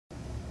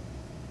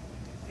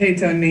Hey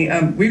Tony,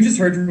 we've just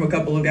heard from a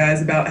couple of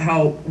guys about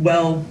how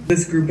well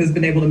this group has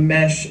been able to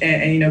mesh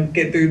and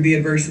get through the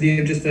adversity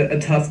of just a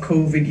tough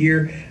COVID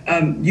year.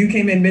 You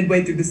came in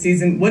midway through the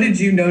season. What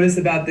did you notice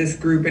about this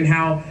group and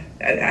how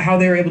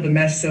they were able to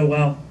mesh so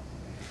well?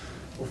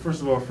 Well,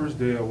 first of all, first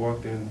day I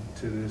walked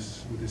into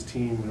this with this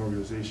team and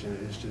organization,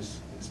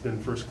 it's been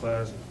first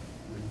class.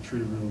 We've been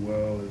treated really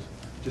well.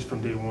 Just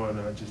from day one,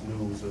 I just knew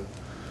it was a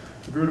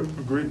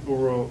great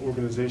overall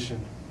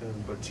organization.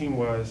 But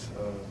team-wise,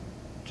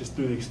 just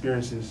through the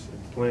experiences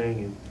and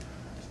playing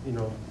and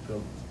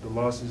the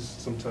losses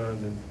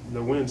sometimes and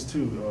the wins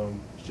too,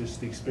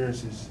 just the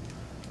experiences,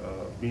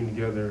 being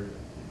together,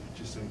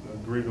 just a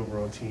great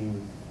overall team,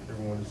 and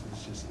everyone is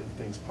just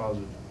everything's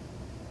positive.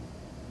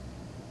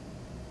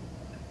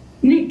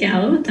 Nick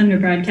Gallo with Thunder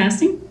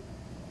Broadcasting.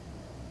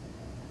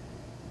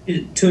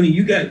 Tony,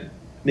 you got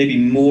maybe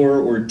more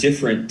or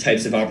different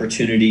types of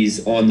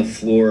opportunities on the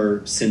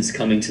floor since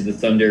coming to the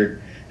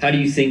Thunder. How do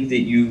you think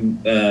that you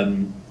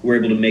were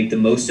able to make the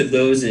most of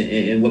those,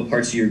 and what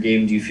parts of your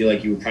game do you feel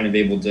like you were kind of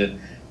able to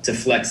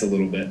flex a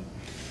little bit?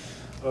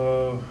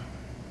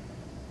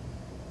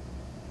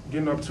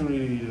 Getting an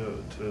opportunity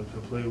to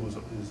play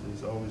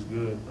is always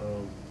good.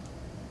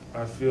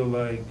 I feel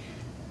like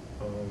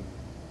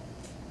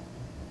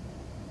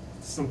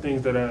some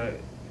things that I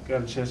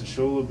got a chance to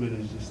show a little bit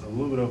is just a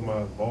little bit of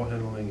my ball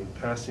handling and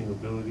passing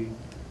ability,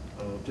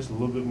 just a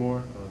little bit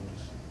more.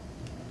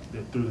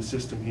 Just through the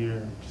system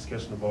here, just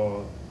catching the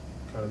ball,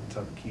 kind of the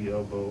top of key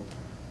elbow,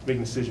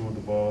 making a decision with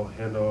the ball,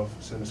 handoff,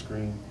 center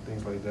screen,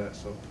 things like that.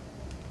 So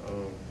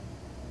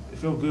it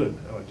felt good.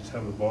 I like just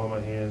having the ball in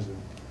my hands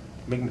and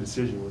making a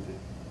decision with it.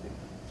 Yeah,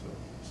 so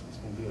it's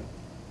been good.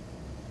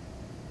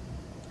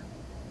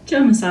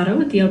 Joe Masato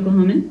with the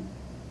Oklahoman.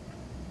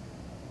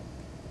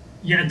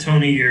 Yeah,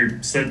 Tony,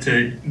 you're set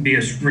to be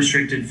a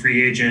restricted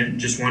free agent.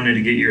 Just wanted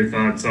to get your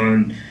thoughts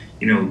on,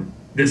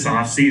 this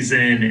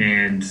offseason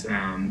and,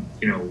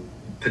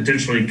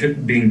 potentially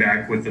being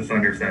back with the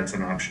Thunder if that's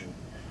an option.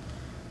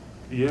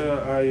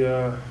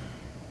 Yeah,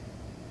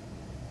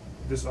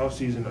 this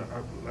offseason,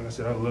 like I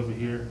said, I love it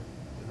here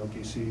in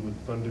OKC with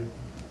the Thunder,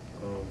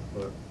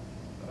 but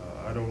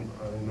I don't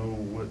know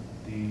what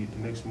the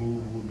next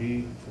move will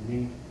be for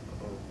me.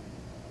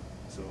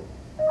 So,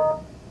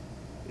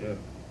 yeah.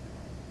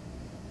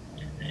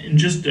 And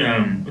just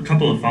a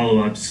couple of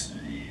follow-ups.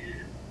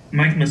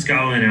 Mike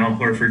Muscala and Al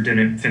Horford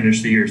didn't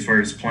finish the year as far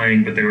as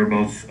playing, but they were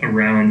both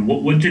around.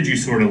 What did you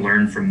sort of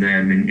learn from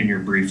them in your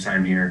brief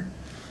time here?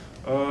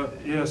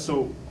 Yeah,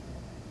 so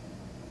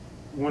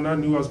when I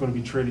knew I was going to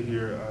be traded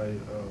here,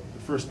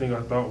 the first thing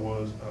I thought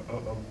was,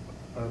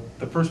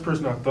 the first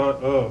person I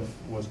thought of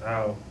was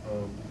Al,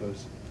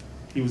 because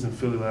he was in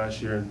Philly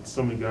last year, and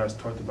so many guys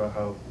talked about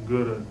how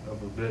good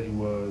of a vet he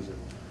was and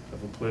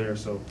of a player.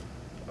 So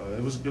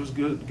it was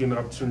good getting the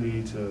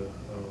opportunity to,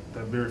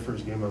 that very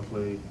first game I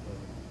played,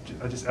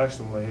 I just asked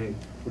him, like, hey,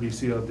 what do you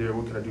see out there?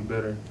 What can I do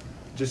better?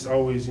 Just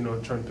always,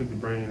 trying to pick the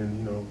brain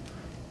and,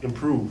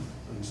 improve.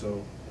 And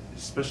so,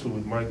 especially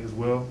with Mike as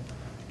well,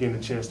 getting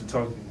a chance to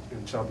talk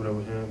and chop it up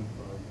with him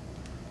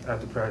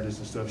after practice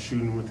and stuff,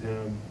 shooting with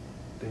him,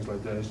 things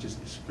like that.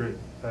 It's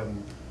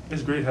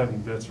great having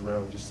vets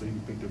around just so you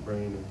can pick their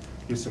brain and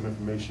get some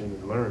information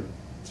and learn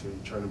to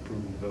try to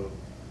improve and develop.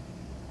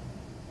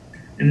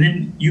 And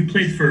then you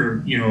played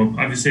for,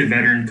 obviously a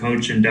veteran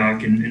coach in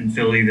Doc in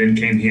Philly, then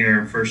came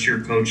here, first-year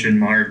coach in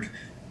Mark.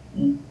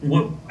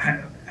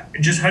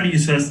 Just how do you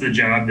assess the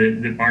job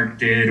that Mark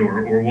did,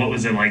 or what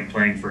was it like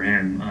playing for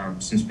him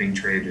since being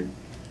traded?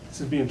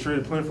 Since being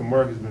traded, playing for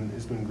Mark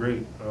it's been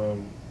great.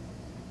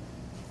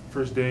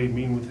 First day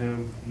meeting with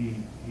him,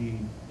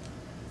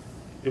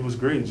 it was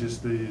great.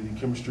 Just the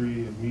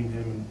chemistry of meeting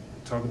him and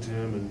talking to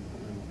him and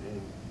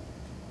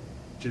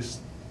just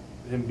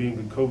him being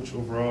a coach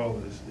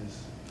overall is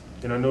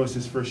and I know it's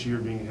his first year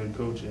being a head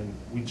coach, and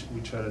we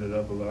chatted it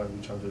up a lot.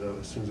 We chopped it up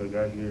as soon as I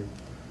got here,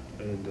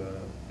 and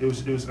it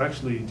was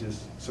actually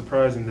just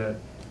surprising that,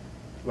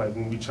 like,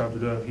 when we chopped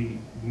it up, he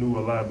knew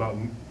a lot about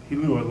me. He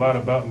knew a lot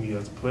about me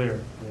as a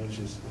player, and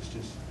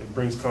it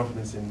brings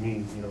confidence in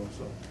me,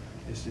 So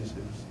it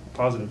was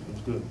positive. It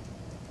was good.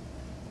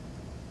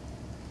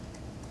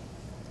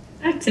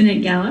 Back to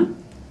Nick Gallo.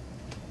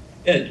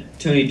 Yeah,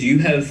 Tony, do you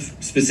have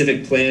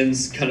specific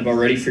plans kind of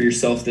already for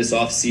yourself this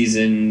off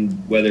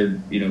season,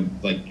 whether,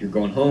 like you're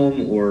going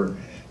home or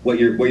what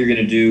you're going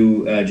to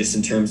do just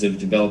in terms of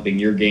developing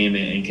your game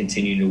and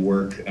continuing to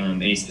work,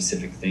 any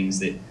specific things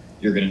that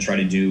you're going to try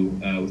to do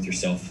with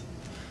yourself?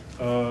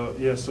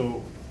 Yeah,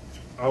 so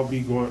I'll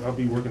be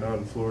working out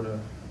in Florida,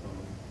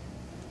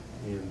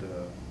 and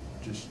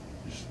just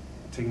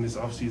taking this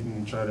off season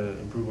and try to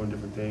improve on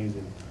different things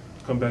and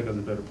come back as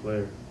a better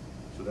player.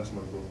 So that's my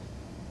goal.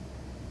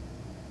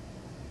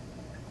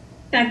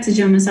 Back to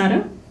Joe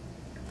Masato.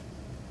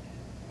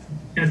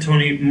 Yeah,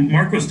 Tony,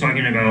 Mark was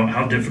talking about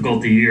how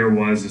difficult the year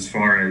was as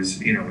far as,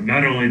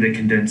 not only the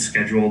condensed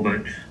schedule,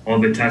 but all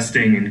the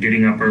testing and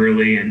getting up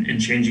early and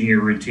changing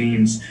your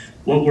routines.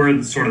 What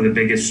were sort of the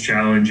biggest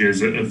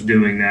challenges of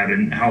doing that,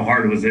 and how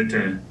hard was it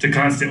to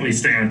constantly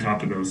stay on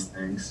top of those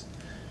things?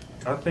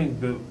 I think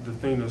the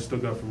thing that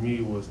stuck out for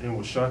me was, and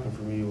was shocking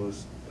for me,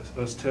 was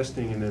us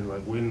testing and then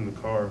like waiting in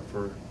the car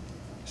for,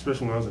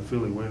 especially when I was in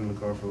Philly, waiting in the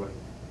car for like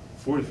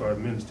 45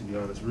 minutes, to be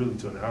honest, really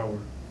to an hour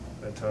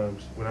at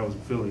times when I was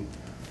in Philly.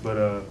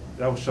 But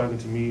that was shocking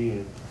to me,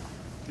 and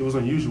it was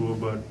unusual,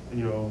 but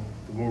you know,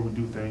 the more we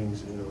do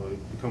things, you know,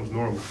 it becomes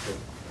normal. So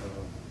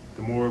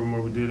the more and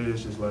more we did it,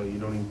 it's just like you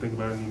don't even think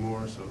about it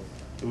anymore. So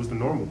it was the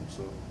normal.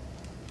 So,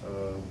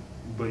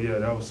 but yeah,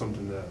 that was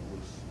something that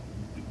was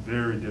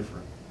very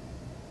different.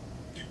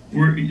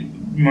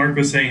 Mark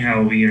was saying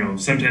how, you know,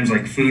 sometimes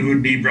like food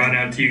would be brought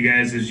out to you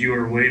guys as you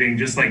were waiting.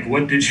 Just like,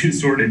 what did you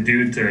sort of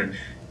do to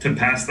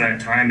pass that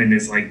time? And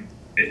it's like,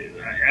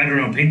 I don't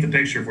know, paint the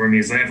picture for me.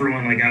 Is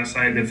everyone like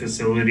outside the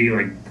facility,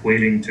 like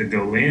waiting to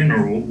go in,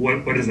 or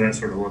what does that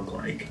sort of look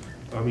like?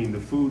 I mean,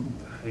 the food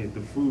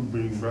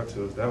being brought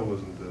to us, that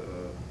wasn't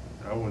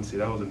I wouldn't say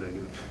that was a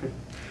negative.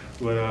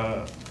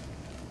 But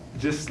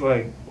just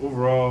like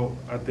overall,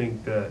 I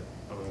think that,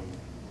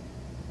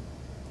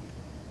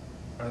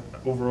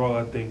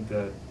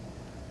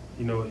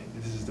 you know,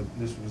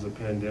 this was a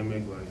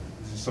pandemic. Like,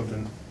 this is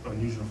something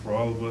unusual for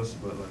all of us,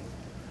 but like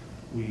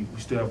we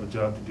still have a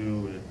job to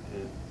do, and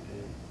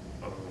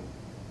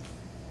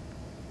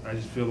I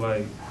just feel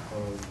like,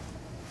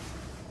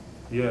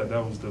 yeah,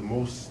 that was the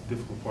most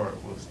difficult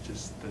part, was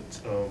just the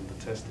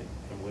testing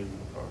and waiting in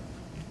the car.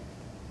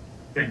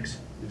 Thanks.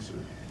 Yes, sir.